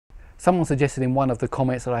Someone suggested in one of the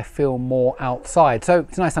comments that I film more outside. So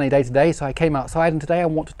it's a nice sunny day today, so I came outside, and today I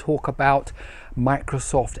want to talk about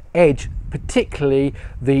Microsoft Edge, particularly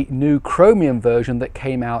the new Chromium version that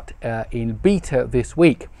came out in beta this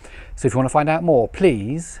week. So if you want to find out more,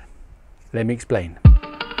 please let me explain.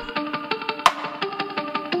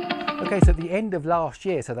 Okay, so at the end of last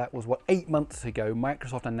year, so that was what, 8 months ago,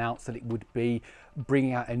 Microsoft announced that it would be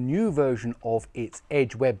bringing out a new version of its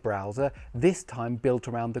Edge web browser, this time built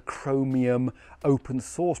around the Chromium open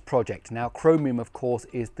source project. Now, Chromium, of course,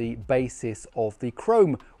 is the basis of the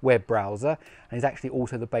Chrome web browser, and is actually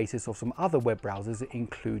also the basis of some other web browsers,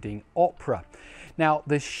 including Opera. Now,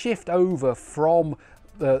 the shift over from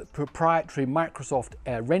the proprietary Microsoft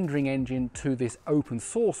rendering engine to this open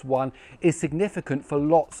source one is significant for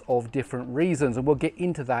lots of different reasons, and we'll get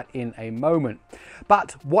into that in a moment.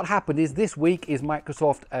 But what happened is this week is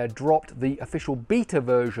Microsoft dropped the official beta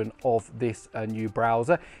version of this new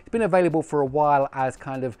browser. It's been available for a while as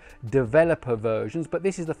kind of developer versions, but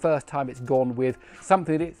this is the first time it's gone with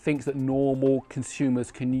something that it thinks that normal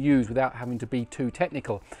consumers can use without having to be too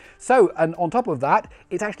technical. So, and on top of that,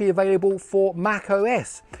 it's actually available for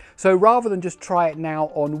macOS. So rather than just try it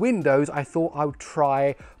now on Windows, I thought I would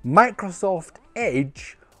try Microsoft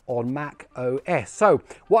Edge on Mac OS. So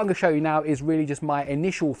what I'm going to show you now is really just my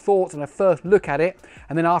initial thoughts and a first look at it,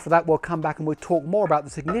 and then after that we'll come back and we'll talk more about the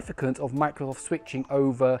significance of Microsoft switching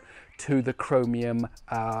over to the Chromium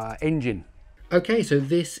engine. Okay, so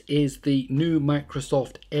this is the new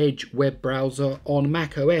Microsoft Edge web browser on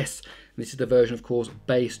Mac OS. This is the version, of course,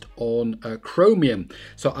 based on Chromium.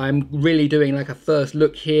 So I'm really doing like a first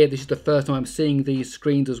look here. This is the first time I'm seeing these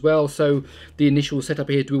screens as well. So the initial setup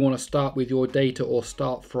here, do we want to start with your data or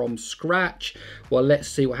start from scratch? Well, let's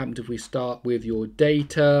see what happens if we start with your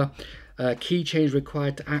data. Key change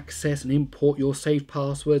required to access and import your saved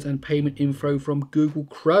passwords and payment info from Google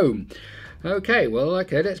Chrome. Okay, well,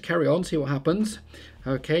 okay, let's carry on, see what happens.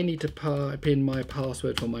 Okay, need to type in my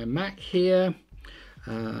password for my Mac here.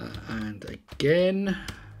 And again,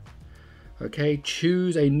 okay,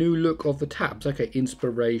 choose a new look of the tabs. Okay,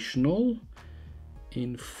 inspirational,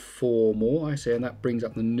 informal, I say, and that brings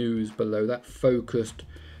up the news below that, focused.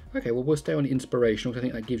 Okay, well, we'll stay on inspirational because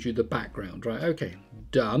I think that gives you the background, right? Okay,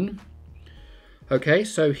 done. Okay,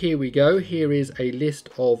 so here we go. Here is a list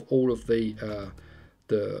of all of this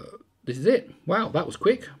is it. Wow, that was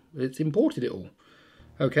quick. It's imported it all.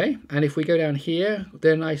 Okay, and if we go down here,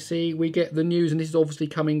 then I see we get the news, and this is obviously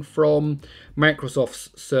coming from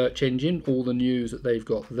Microsoft's search engine, all the news that they've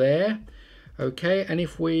got there. Okay, and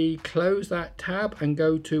if we close that tab and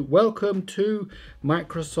go to Welcome to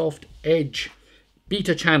Microsoft Edge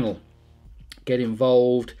Beta Channel, get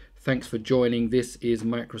involved. Thanks for joining. This is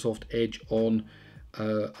Microsoft Edge on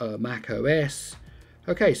Mac OS.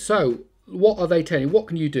 Okay, so what are they telling you? What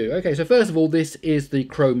can you do? Okay, so first of all, this is the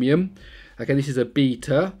Chromium. Okay, this is a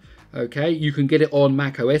beta. Okay, you can get it on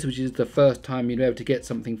Mac OS, which is the first time you'll be able to get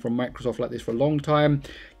something from Microsoft like this for a long time.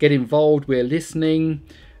 Get involved, we're listening.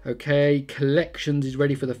 Okay, collections is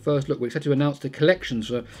ready for the first look. We're excited to announce the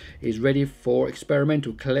collections is ready for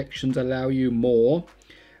experimental. Collections allow you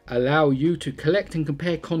to collect and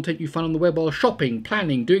compare content you find on the web while shopping,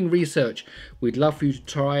 planning, doing research. We'd love for you to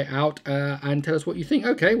try it out and tell us what you think.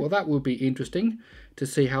 Okay, well, that would be interesting to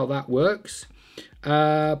see how that works.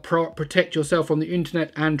 Protect yourself from the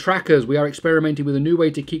internet and trackers. We are experimenting with a new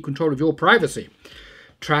way to keep control of your privacy.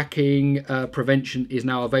 Tracking prevention is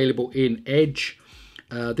now available in Edge.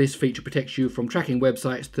 This feature protects you from tracking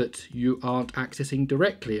websites that you aren't accessing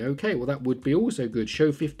directly. Okay, well, that would be also good.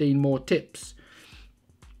 Show 15 more tips.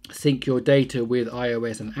 Sync your data with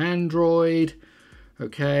iOS and Android.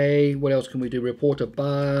 Okay, what else can we do? Report a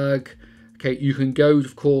bug. Okay, you can go,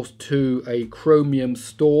 of course, to a Chromium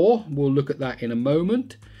store. We'll look at that in a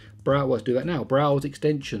moment. Let's do that now. Browse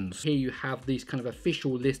extensions. Here you have these kind of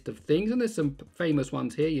official list of things, and there's some famous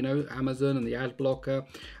ones here, you know, Amazon and the ad blocker,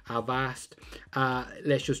 Avast.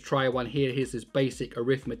 Let's just try one here. Here's this basic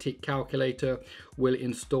arithmetic calculator. We'll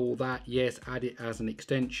install that. Yes, add it as an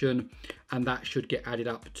extension, and that should get added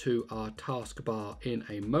up to our taskbar in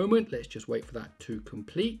a moment. Let's just wait for that to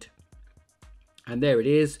complete. And there it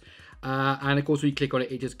is. And of course, when you click on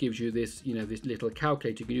it, it just gives you this, you know, this little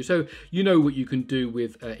calculator you can use. So you know what you can do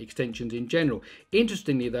with extensions in general.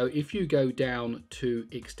 Interestingly, though, if you go down to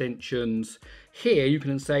extensions here, you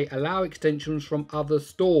can say allow extensions from other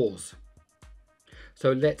stores.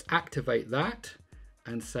 So let's activate that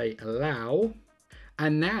and say allow.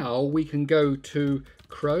 And now we can go to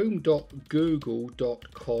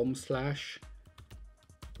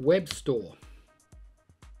chrome.google.com/webstore.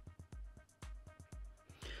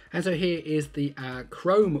 And so here is the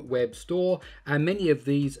Chrome Web Store, and many of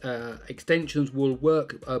these extensions will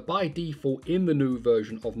work by default in the new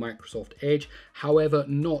version of Microsoft Edge. However,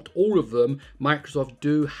 not all of them. Microsoft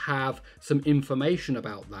do have some information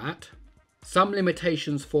about that. Some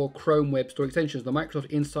limitations for Chrome Web Store extensions. The Microsoft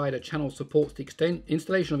Insider channel supports the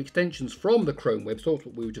installation of extensions from the Chrome Web Store,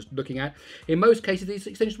 what we were just looking at. In most cases, these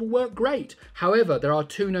extensions will work great. However, there are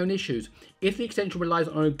two known issues. If the extension relies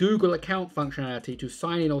on a Google account functionality to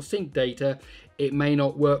sign in or sync data, it may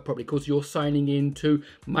not work properly because you're signing into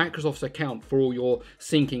Microsoft's account for all your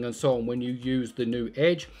syncing and so on when you use the new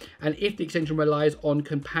Edge. And if the extension relies on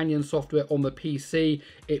companion software on the PC,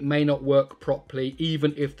 it may not work properly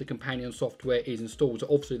even if the companion software is installed. So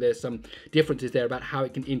obviously there's some differences there about how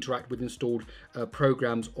it can interact with installed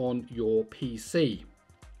programs on your PC.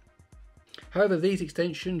 However, these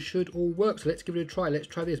extensions should all work, so let's give it a try. Let's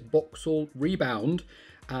try this Voxel Rebound.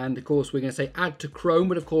 And of course, we're going to say add to Chrome,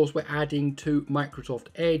 but of course, we're adding to Microsoft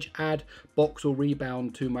Edge. Add Voxel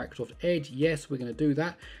Rebound to Microsoft Edge. Yes, we're going to do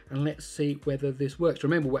that. And let's see whether this works.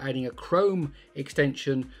 Remember, we're adding a Chrome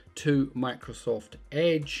extension to Microsoft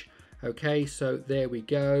Edge. Okay, so there we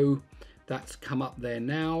go. That's come up there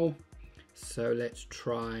now. So let's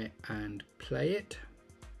try and play it.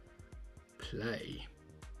 Play.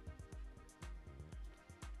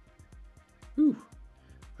 Ooh,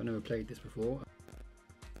 I've never played this before.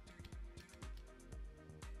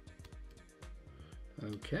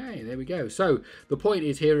 Okay, there we go. So the point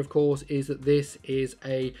is here, of course, is that this is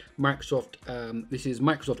a Microsoft, this is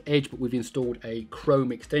Microsoft Edge, but we've installed a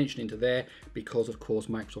Chrome extension into there because, of course,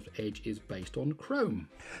 Microsoft Edge is based on Chrome.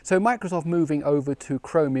 So Microsoft moving over to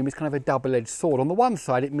Chromium is kind of a double-edged sword. On the one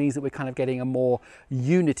side, it means that we're kind of getting a more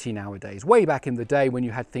unity nowadays. Way back in the day when you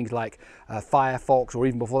had things like Firefox, or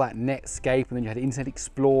even before that, Netscape, and then you had Internet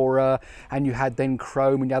Explorer, and you had then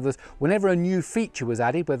Chrome and the others. Whenever a new feature was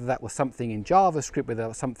added, whether that was something in JavaScript, whether it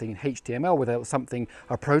was something in HTML, whether it was something,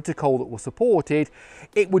 a protocol that was supported,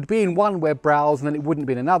 it would be in one web browser and then it wouldn't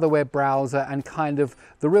be in another web browser, and kind of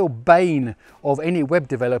the real bane of any web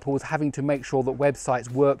developer was having to make sure that websites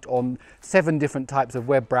worked on 7 different types of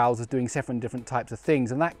web browsers doing 7 different types of things,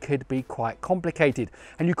 and that could be quite complicated,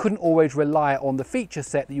 and you couldn't always rely on the feature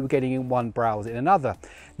set that you were getting in one browser in another.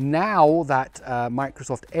 Now that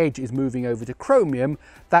Microsoft Edge is moving over to Chromium,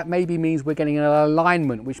 that maybe means we're getting an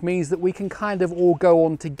alignment, which means that we can kind of all go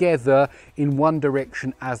on together in one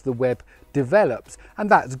direction as the web develops, and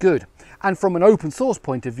that's good. And from an open source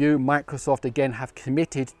point of view, Microsoft again have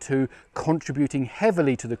committed to contributing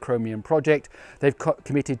heavily to the Chromium project. They've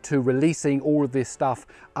committed to releasing all of this stuff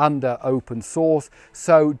under open source.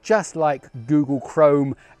 So just like Google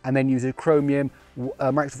Chrome and then uses Chromium,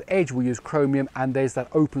 Microsoft Edge will use Chromium, and there's that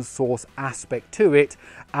open source aspect to it,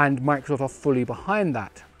 and Microsoft are fully behind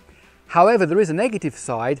that. However, there is a negative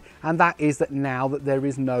side, and that is that now that there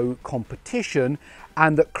is no competition,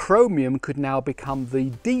 and that Chromium could now become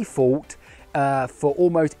the default for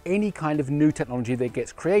almost any kind of new technology that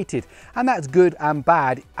gets created. And that's good and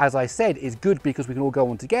bad. As I said, it's good because we can all go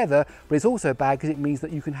on together, but it's also bad because it means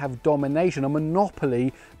that you can have domination, a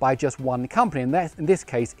monopoly by just one company, and that's, in this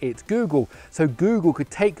case, it's Google. So Google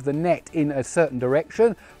could take the net in a certain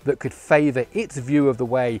direction that could favor its view of the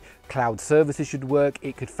way cloud services should work,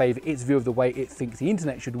 it could favor its view of the way it thinks the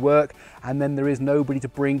internet should work, and then there is nobody to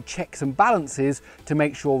bring checks and balances to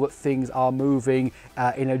make sure that things are moving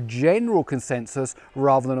in a general consensus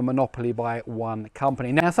rather than a monopoly by one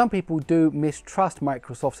company. Now, some people do mistrust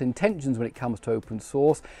Microsoft's intentions when it comes to open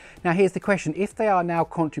source. Now, here's the question: if they are now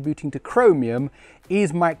contributing to Chromium,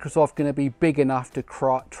 is Microsoft going to be big enough to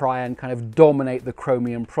try and kind of dominate the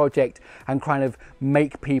Chromium project and kind of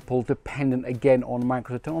make people dependent again on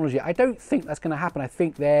Microsoft technology? I don't think that's going to happen. I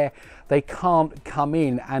think they can't come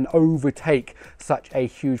in and overtake such a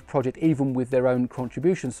huge project even with their own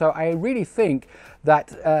contribution. So I really think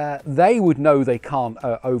that they would know they can't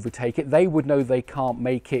overtake it. They would know they can't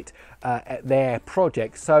make it their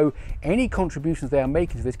project. So any contributions they are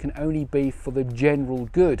making to this can only be for the general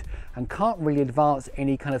good and can't really advance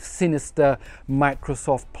any kind of sinister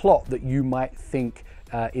Microsoft plot that you might think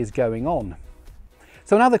is going on.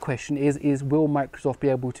 So another question is will Microsoft be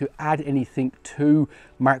able to add anything to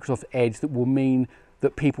Microsoft Edge that will mean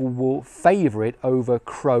that people will favor it over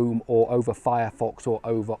Chrome or over Firefox or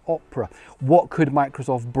over Opera? What could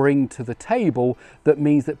Microsoft bring to the table that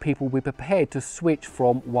means that people will be prepared to switch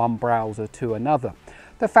from one browser to another?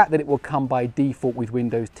 The fact that it will come by default with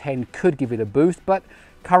Windows 10 could give it a boost, but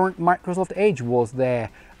current Microsoft Edge was there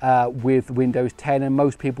with Windows 10, and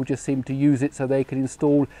most people just seem to use it so they can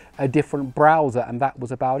install a different browser, and that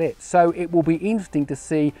was about it. So it will be interesting to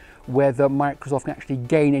see whether Microsoft can actually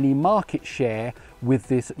gain any market share with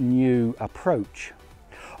this new approach.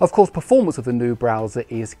 Of course, performance of the new browser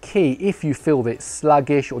is key. If you feel that it's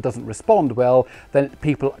sluggish or doesn't respond well, then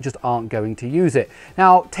people just aren't going to use it.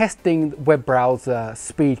 Now, testing web browser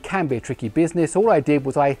speed can be a tricky business. All I did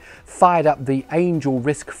was I fired up the Angel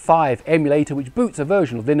RISC-V emulator, which boots a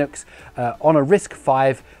version of Linux on a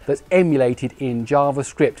RISC-V that's emulated in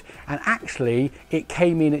JavaScript. And actually, it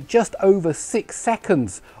came in at just over 6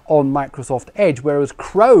 seconds on Microsoft Edge, whereas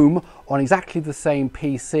Chrome on exactly the same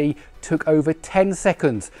PC took over 10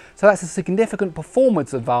 seconds. So that's a significant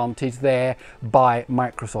performance advantage there by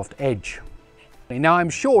Microsoft Edge. Now, I'm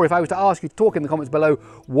sure if I was to ask you to talk in the comments below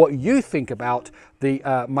what you think about the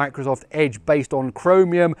Microsoft Edge based on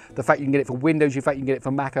Chromium, the fact you can get it for Windows, the fact you can get it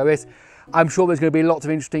for macOS, I'm sure there's going to be lots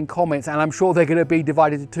of interesting comments, and I'm sure they're going to be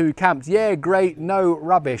divided into two camps. Yeah, great, no,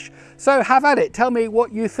 rubbish. So have at it. Tell me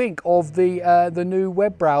what you think of the new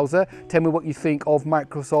web browser. Tell me what you think of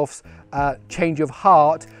Microsoft's change of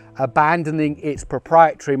heart, abandoning its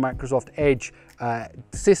proprietary Microsoft Edge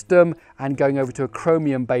system and going over to a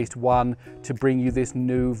Chromium-based one to bring you this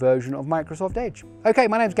new version of Microsoft Edge. Okay,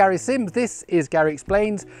 my name's Gary Sims. This is Gary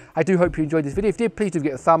Explains. I do hope you enjoyed this video. If you did, please do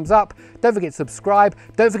give it a thumbs up. Don't forget to subscribe.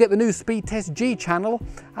 Don't forget the new Speed Test G channel.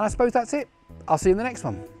 And I suppose that's it. I'll see you in the next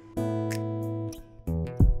one.